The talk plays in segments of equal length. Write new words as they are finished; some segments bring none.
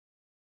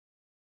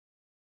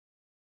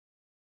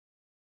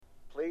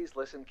Please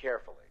listen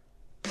carefully.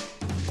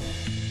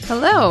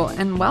 Hello,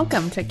 and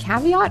welcome to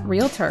Caveat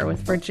Realtor with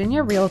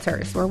Virginia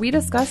Realtors, where we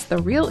discuss the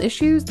real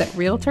issues that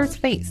realtors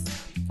face.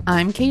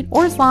 I'm Kate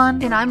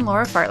Orslan. And I'm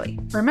Laura Farley.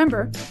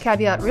 Remember,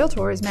 Caveat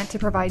Realtor is meant to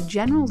provide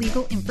general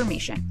legal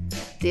information.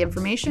 The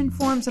information,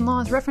 forms, and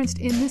laws referenced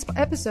in this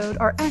episode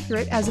are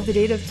accurate as of the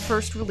date of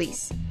first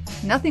release.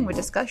 Nothing we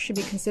discuss should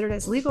be considered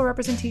as legal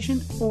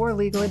representation or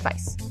legal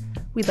advice.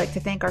 We'd like to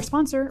thank our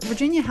sponsor,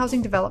 Virginia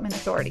Housing Development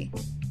Authority.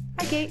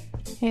 Hi, Kate.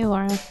 Hey,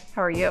 Laura.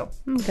 How are you?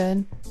 I'm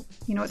good.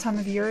 You know what time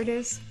of year it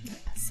is?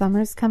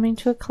 Summer's coming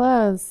to a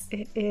close.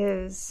 It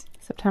is.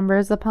 September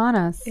is upon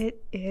us.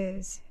 It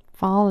is.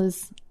 Fall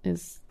is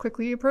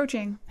Quickly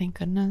approaching. Thank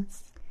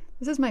goodness.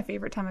 This is my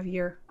favorite time of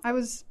year. I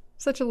was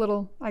such a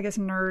little,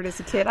 nerd as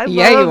a kid.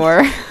 You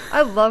were.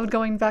 I loved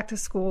going back to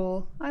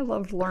school. I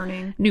loved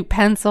learning. New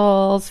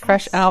pencils,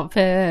 fresh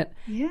outfit,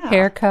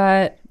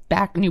 haircut,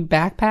 new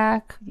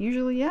backpack.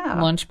 Usually, yeah.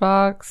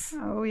 Lunchbox.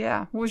 Oh,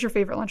 yeah. What was your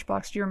favorite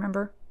lunchbox? Do you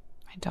remember?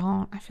 I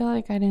don't. I feel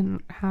like I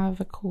didn't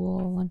have a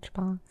cool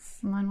lunchbox.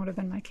 Mine would have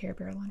been my Care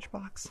Bear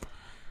lunchbox.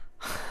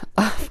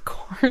 Of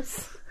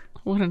course.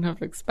 Wouldn't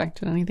have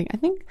expected anything. I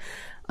think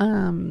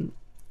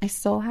I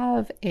still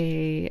have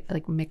a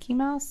Mickey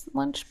Mouse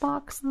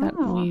lunchbox that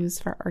we use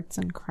for arts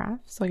and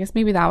crafts. So I guess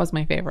maybe that was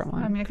my favorite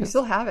one. I mean, if you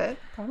still have it,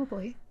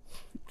 probably.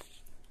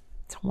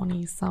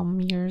 20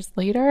 some years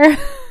later.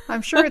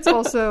 I'm sure it's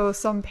also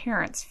some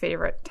parents'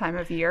 favorite time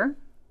of year.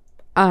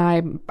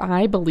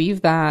 I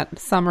believe that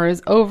summer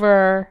is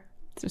over.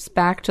 It's just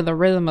back to the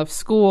rhythm of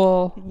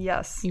school.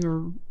 Yes.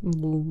 You're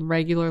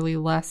regularly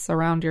less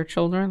around your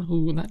children.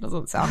 Ooh, that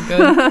doesn't sound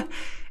good.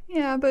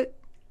 Yeah, but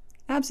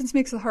absence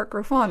makes the heart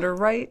grow fonder,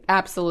 right?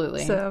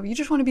 Absolutely. So you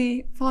just want to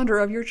be fonder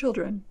of your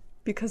children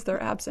because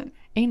they're absent.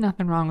 Ain't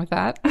nothing wrong with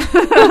that.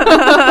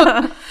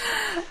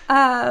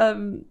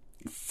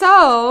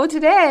 So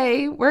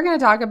today we're going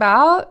to talk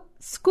about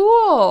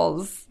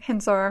schools.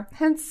 Hence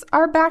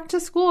our back to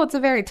school. It's a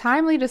very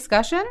timely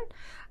discussion.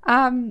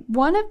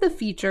 One of the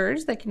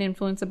features that can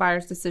influence a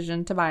buyer's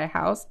decision to buy a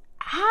house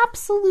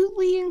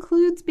absolutely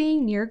includes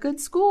being near good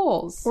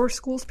schools. Or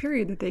schools,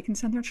 period, that they can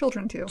send their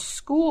children to.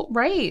 School,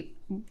 right.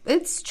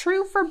 It's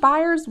true for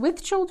buyers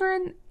with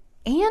children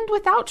and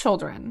without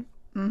children.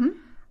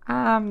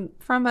 Mm-hmm.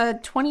 From a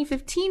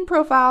 2015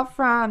 profile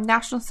from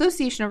National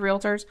Association of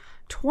Realtors,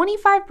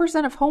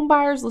 25% of home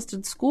buyers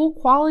listed school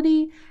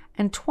quality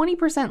and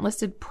 20%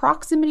 listed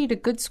proximity to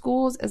good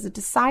schools as the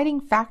deciding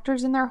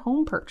factors in their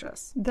home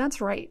purchase. That's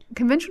right.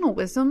 Conventional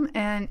wisdom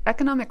and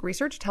economic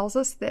research tells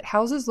us that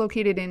houses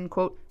located in,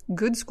 quote,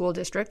 good school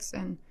districts,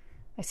 and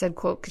I said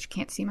quote because you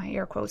can't see my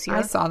air quotes here.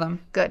 I saw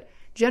them. Good.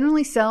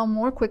 Generally sell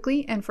more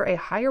quickly and for a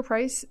higher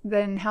price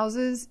than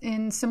houses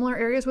in similar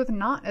areas with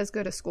not as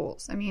good as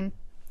schools. I mean,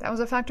 that was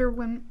a factor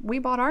when we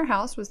bought our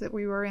house, was that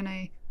we were in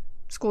a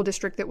school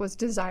district that was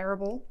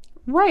desirable.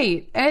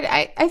 Right. And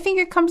I think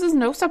it comes as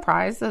no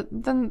surprise that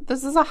then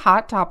this is a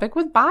hot topic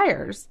with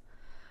buyers.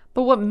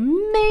 But what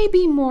may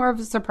be more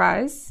of a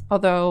surprise,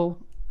 although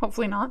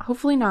hopefully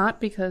not,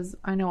 because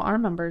I know our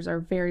members are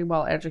very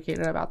well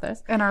educated about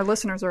this. And our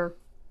listeners are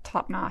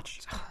top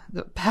notch.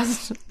 The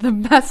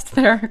best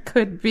there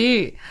could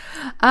be.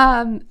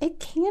 It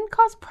can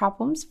cause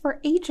problems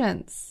for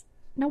agents.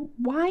 Now,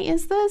 why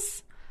is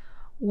this?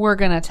 We're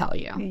going to tell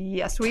you.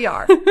 Yes, we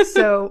are.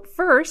 So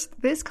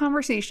first, this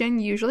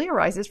conversation usually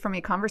arises from a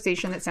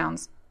conversation that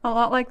sounds a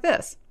lot like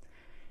this.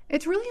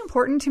 It's really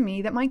important to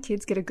me that my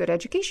kids get a good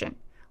education.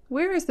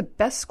 Where is the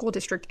best school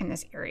district in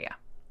this area?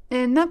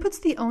 And that puts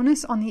the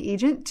onus on the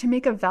agent to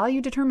make a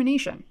value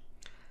determination.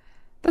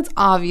 That's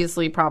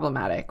obviously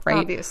problematic, right?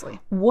 Obviously.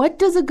 What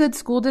does a good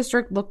school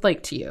district look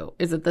like to you?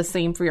 Is it the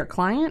same for your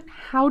client?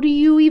 How do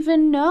you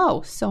even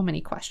know? So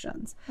many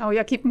questions. Oh,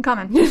 yeah, keep them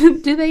coming.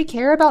 Do they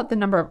care about the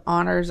number of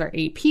honors or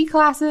AP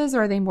classes?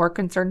 Or are they more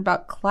concerned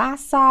about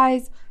class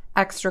size,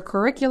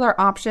 extracurricular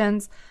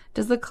options?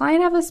 Does the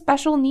client have a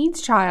special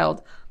needs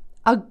child?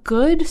 A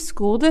good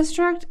school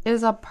district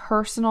is a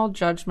personal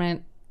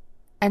judgment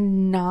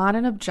and not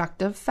an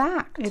objective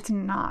fact. It's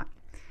not.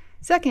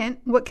 Second,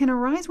 what can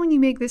arise when you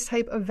make this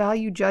type of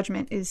value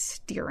judgment is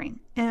steering.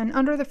 And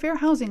under the Fair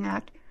Housing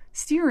Act,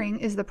 steering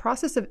is the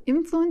process of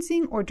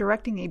influencing or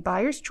directing a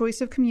buyer's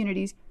choice of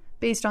communities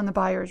based on the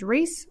buyer's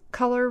race,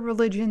 color,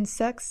 religion,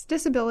 sex,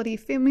 disability,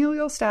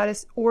 familial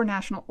status, or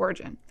national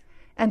origin.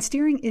 And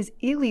steering is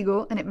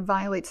illegal and it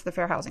violates the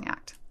Fair Housing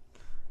Act.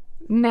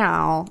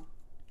 Now,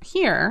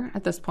 here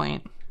at this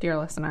point, dear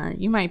listener,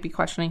 you might be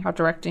questioning how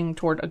directing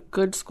toward a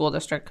good school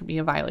district could be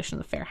a violation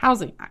of the Fair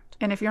Housing Act.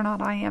 And if you're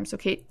not, I am. So,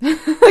 Kate,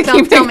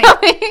 tell me.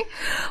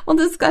 Well,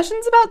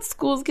 discussions about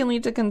schools can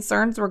lead to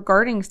concerns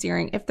regarding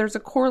steering if there's a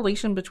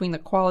correlation between the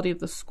quality of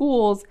the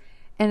schools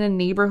and a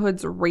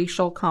neighborhood's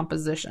racial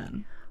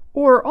composition.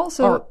 Or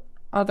also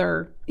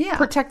other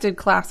protected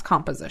class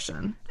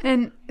composition.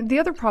 And the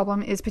other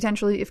problem is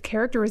potentially if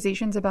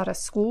characterizations about a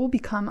school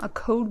become a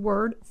code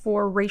word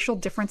for racial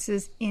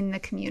differences in the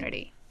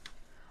community.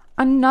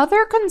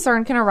 Another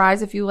concern can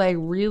arise if you lay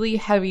really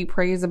heavy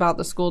praise about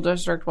the school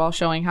district while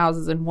showing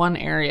houses in one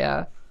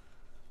area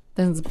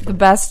This is the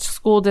best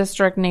school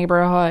district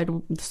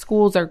neighborhood. The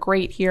schools are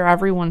great here.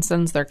 Everyone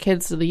sends their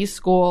kids to these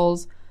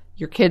schools.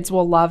 Your kids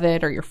will love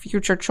it, or your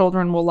future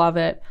children will love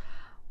it.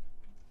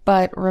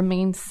 But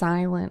remain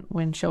silent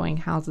when showing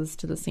houses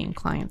to the same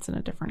clients in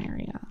a different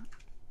area.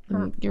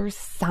 Your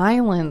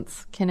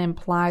silence can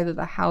imply that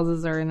the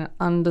houses are in an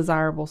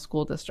undesirable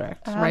school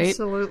district, right?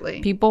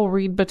 Absolutely. People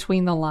read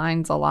between the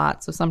lines a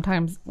lot. So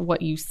sometimes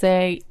what you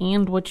say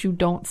and what you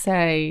don't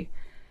say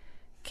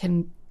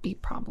can be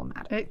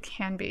problematic. It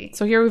can be.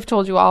 So here we've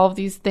told you all of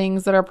these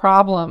things that are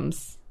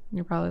problems.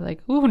 You're probably like,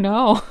 ooh,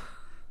 no.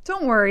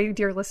 Don't worry,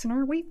 dear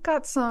listener. We've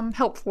got some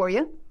help for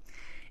you.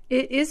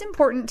 It is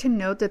important to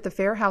note that the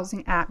Fair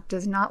Housing Act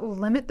does not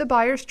limit the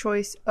buyer's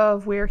choice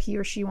of where he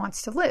or she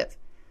wants to live.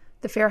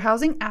 The Fair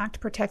Housing Act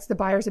protects the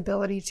buyer's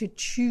ability to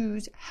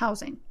choose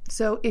housing.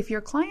 So if your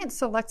client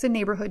selects a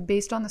neighborhood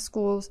based on the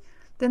schools,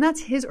 then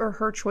that's his or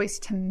her choice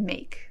to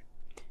make.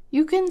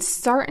 You can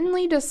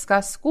certainly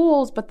discuss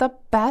schools, but the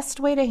best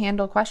way to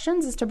handle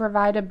questions is to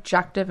provide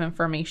objective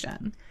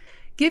information.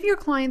 Give your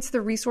clients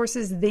the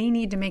resources they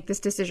need to make this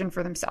decision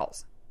for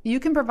themselves. You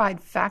can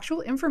provide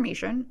factual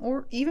information,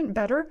 or even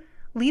better,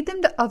 lead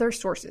them to other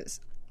sources.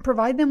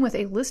 Provide them with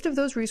a list of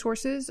those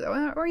resources,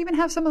 or even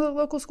have some of the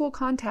local school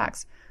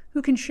contacts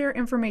who can share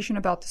information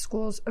about the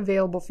schools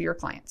available for your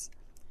clients.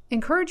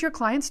 Encourage your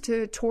clients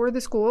to tour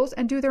the schools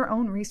and do their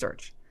own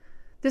research.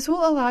 This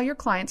will allow your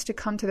clients to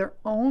come to their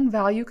own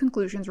value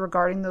conclusions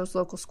regarding those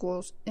local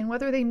schools and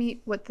whether they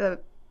meet what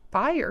the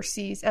buyer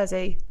sees as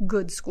a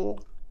good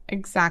school.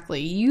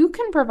 Exactly. You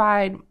can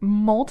provide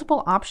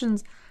multiple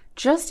options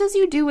just as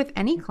you do with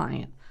any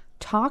client.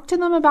 Talk to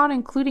them about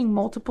including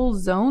multiple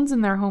zones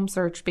in their home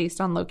search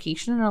based on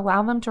location and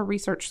allow them to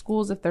research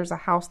schools if there's a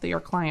house that your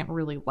client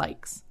really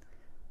likes.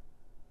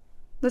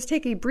 Let's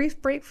take a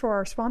brief break for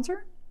our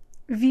sponsor.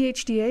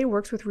 VHDA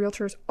works with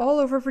realtors all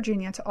over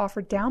Virginia to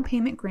offer down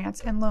payment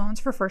grants and loans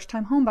for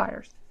first-time home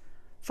buyers.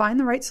 Find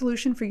the right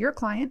solution for your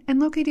client and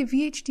locate a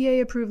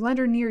VHDA-approved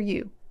lender near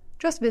you.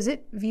 Just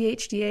visit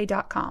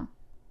VHDA.com.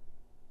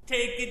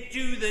 Take it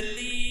to the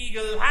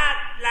legal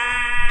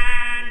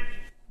hotline.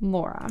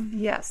 Laura.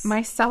 Yes.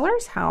 My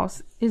seller's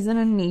house is in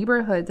a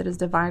neighborhood that is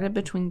divided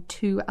between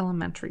two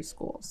elementary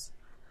schools.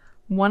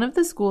 One of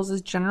the schools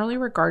is generally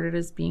regarded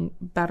as being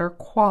better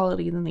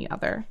quality than the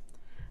other.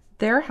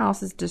 Their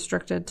house is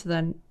districted to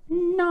the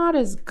not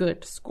as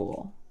good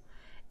school.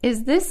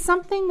 Is this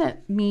something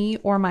that me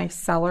or my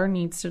seller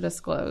needs to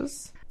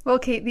disclose? Well,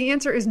 Kate, the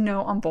answer is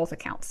no on both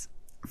accounts.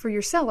 For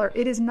your seller,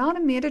 it is not a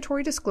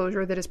mandatory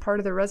disclosure that is part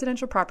of the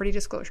Residential Property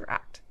Disclosure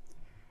Act.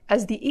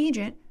 As the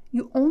agent,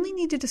 you only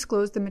need to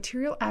disclose the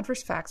material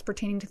adverse facts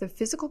pertaining to the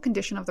physical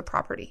condition of the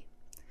property.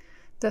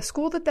 The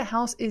school that the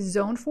house is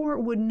zoned for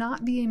would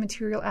not be a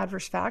material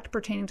adverse fact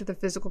pertaining to the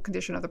physical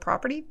condition of the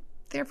property,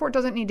 therefore it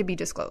doesn't need to be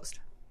disclosed.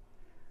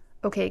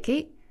 Okay,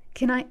 Kate,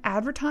 can I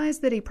advertise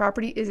that a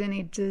property is in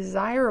a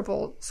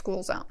desirable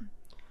school zone?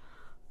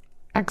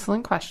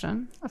 Excellent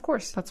question. Of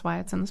course. That's why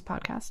it's in this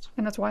podcast.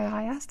 And that's why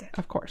I asked it.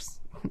 Of course.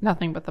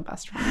 Nothing but the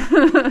best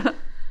friend.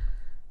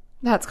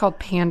 That's called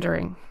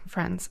pandering,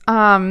 friends.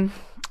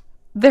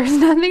 There's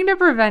nothing to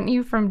prevent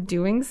you from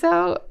doing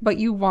so, but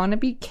you want to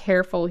be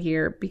careful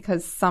here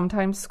because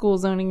sometimes school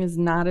zoning is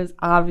not as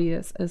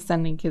obvious as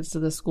sending kids to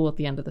the school at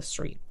the end of the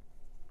street.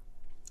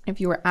 If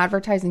you are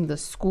advertising the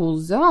school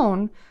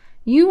zone,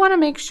 you want to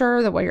make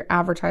sure that what you're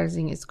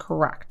advertising is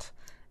correct.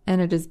 And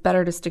it is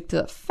better to stick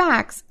to the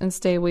facts and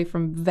stay away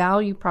from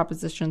value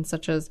propositions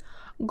such as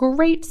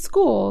great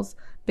schools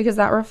because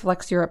that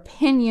reflects your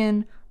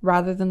opinion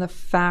rather than the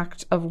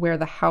fact of where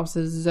the house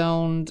is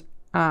zoned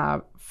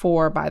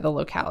for by the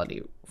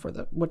locality for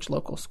which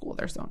local school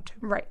they're zoned to.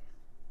 Right.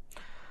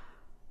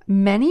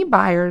 Many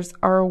buyers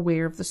are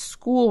aware of the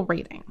school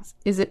ratings.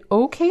 Is it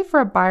okay for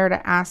a buyer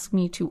to ask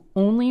me to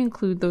only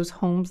include those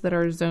homes that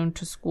are zoned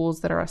to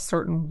schools that are a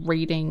certain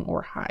rating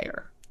or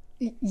higher?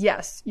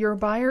 Yes, your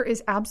buyer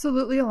is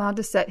absolutely allowed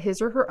to set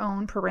his or her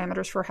own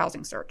parameters for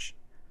housing search.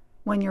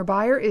 When your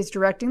buyer is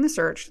directing the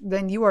search,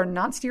 then you are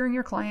not steering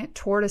your client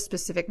toward a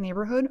specific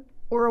neighborhood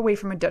or away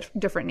from a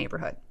different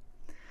neighborhood.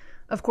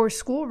 Of course,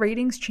 school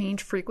ratings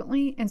change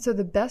frequently, and so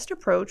the best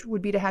approach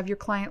would be to have your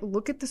client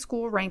look at the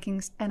school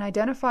rankings and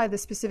identify the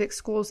specific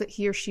schools that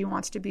he or she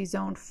wants to be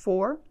zoned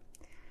for,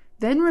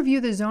 then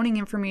review the zoning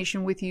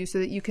information with you so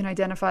that you can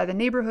identify the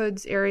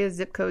neighborhoods, areas,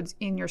 zip codes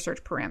in your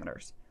search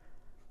parameters.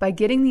 By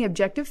getting the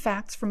objective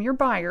facts from your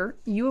buyer,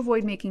 you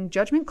avoid making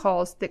judgment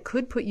calls that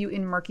could put you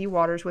in murky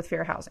waters with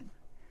fair housing.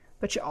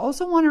 But you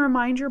also want to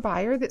remind your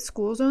buyer that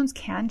school zones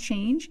can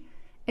change,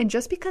 and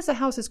just because a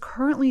house is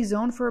currently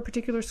zoned for a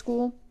particular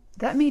school,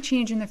 that may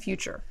change in the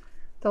future.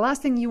 The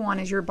last thing you want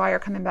is your buyer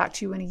coming back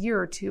to you in a year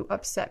or two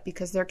upset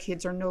because their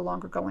kids are no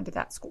longer going to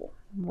that school.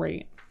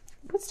 Right.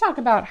 Let's talk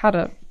about how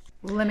to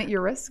limit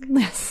your risk.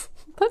 Yes.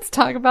 Let's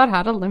talk about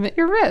how to limit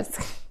your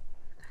risk.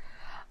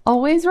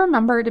 Always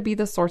remember to be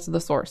the source of the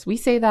source. We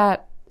say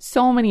that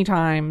so many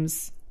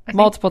times,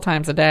 multiple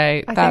times a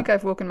day. I think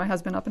I've woken my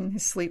husband up in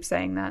his sleep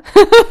saying that.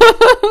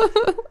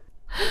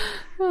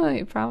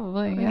 Well,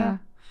 probably, yeah.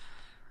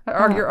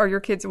 Are your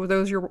kids, were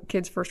those your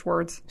kids' first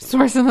words?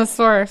 Source in the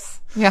source.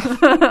 Yeah,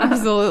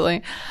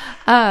 absolutely.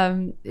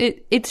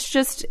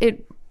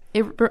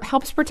 It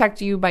helps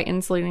protect you by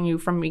insulating you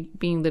from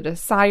being the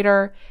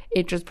decider.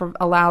 It just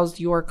allows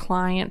your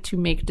client to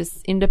make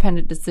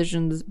independent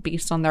decisions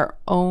based on their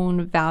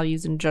own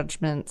values and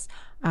judgments,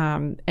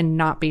 and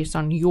not based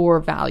on your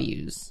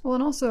values. Well,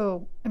 and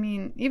also, I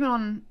mean,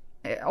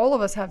 all of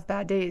us have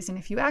bad days, and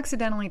if you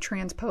accidentally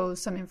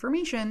transpose some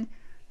information,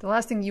 the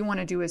last thing you want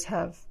to do is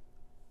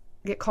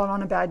get caught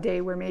on a bad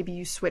day where maybe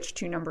you switch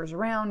 2 numbers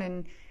around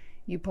and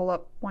you pull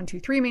up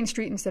 123 Main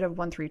Street instead of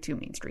 132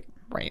 Main Street.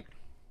 Right.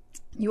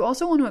 You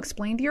also want to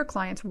explain to your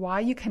clients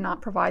why you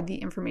cannot provide the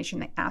information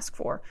they ask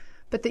for,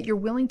 but that you're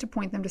willing to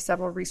point them to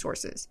several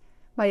resources.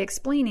 By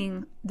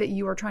explaining that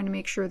you are trying to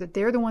make sure that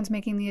they're the ones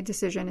making the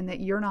decision and that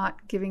you're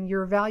not giving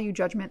your value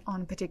judgment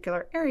on a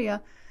particular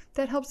area,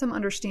 that helps them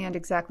understand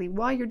exactly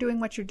why you're doing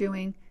what you're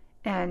doing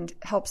and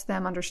helps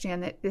them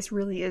understand that this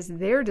really is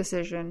their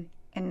decision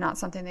and not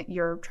something that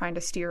you're trying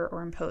to steer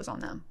or impose on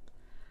them.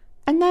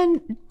 And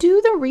then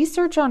do the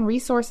research on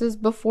resources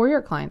before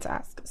your clients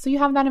ask, so you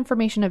have that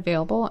information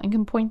available and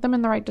can point them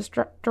in the right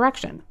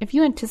direction. If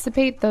you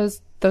anticipate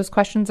those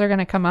questions are going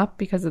to come up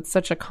because it's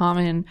such a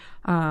common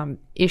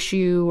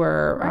issue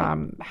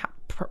or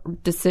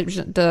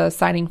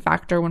deciding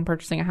factor when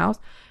purchasing a house,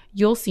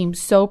 you'll seem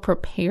so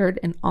prepared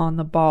and on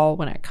the ball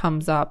when it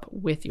comes up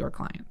with your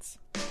clients.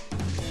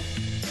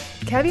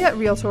 Caveat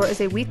Realtor is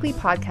a weekly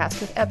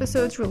podcast with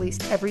episodes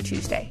released every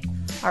Tuesday.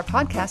 Our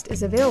podcast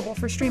is available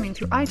for streaming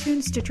through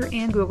iTunes, Stitcher,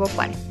 and Google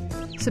Play.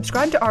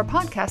 Subscribe to our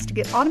podcast to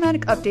get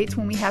automatic updates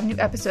when we have new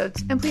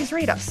episodes, and please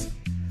rate us.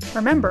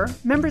 Remember,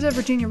 members of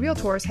Virginia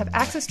Realtors have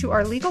access to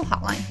our legal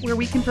hotline, where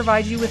we can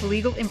provide you with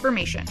legal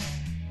information.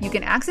 You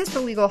can access the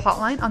legal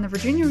hotline on the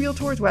Virginia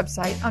Realtors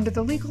website under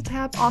the Legal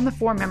tab on the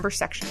For Members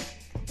section.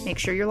 Make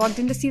sure you're logged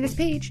in to see this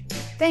page.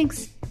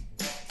 Thanks!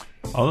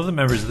 Although the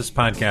members of this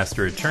podcast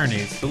are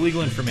attorneys, the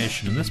legal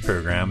information in this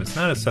program is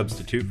not a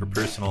substitute for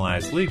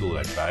personalized legal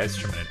advice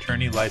from an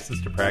attorney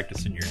licensed to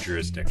practice in your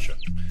jurisdiction.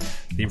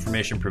 The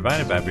information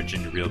provided by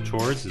Virginia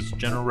Realtors is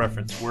general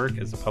reference work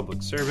as a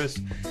public service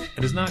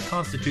and does not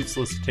constitute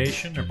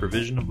solicitation or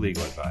provision of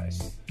legal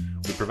advice.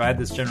 We provide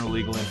this general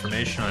legal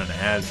information on an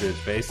as-is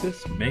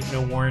basis, make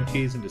no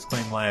warranties, and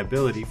disclaim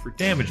liability for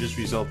damages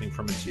resulting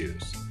from its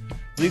use.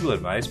 Legal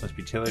advice must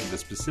be tailored to the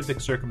specific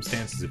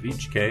circumstances of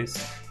each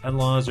case, and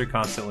laws are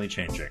constantly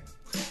changing.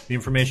 The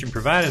information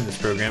provided in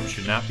this program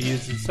should not be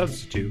used as a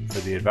substitute for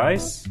the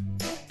advice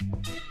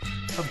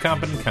of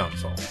competent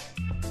counsel.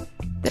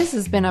 This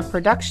has been a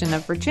production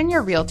of Virginia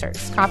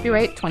Realtors,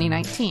 copyright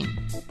 2019.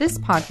 This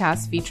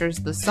podcast features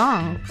the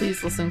song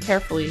Please Listen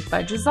Carefully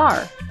by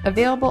Jazar,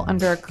 available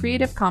under a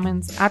Creative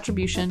Commons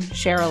Attribution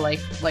Share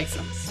Alike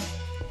license.